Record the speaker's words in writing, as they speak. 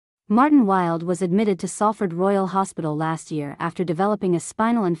Martin Wilde was admitted to Salford Royal Hospital last year after developing a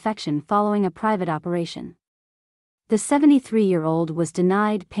spinal infection following a private operation. The 73-year-old was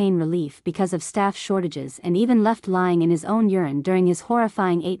denied pain relief because of staff shortages and even left lying in his own urine during his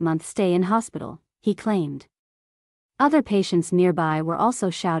horrifying 8-month stay in hospital, he claimed. Other patients nearby were also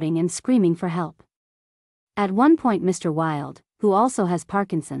shouting and screaming for help. At one point Mr. Wilde, who also has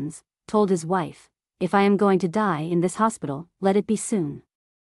Parkinson's, told his wife, "If I am going to die in this hospital, let it be soon."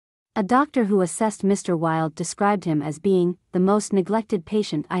 A doctor who assessed Mr. Wilde described him as being the most neglected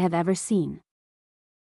patient I have ever seen.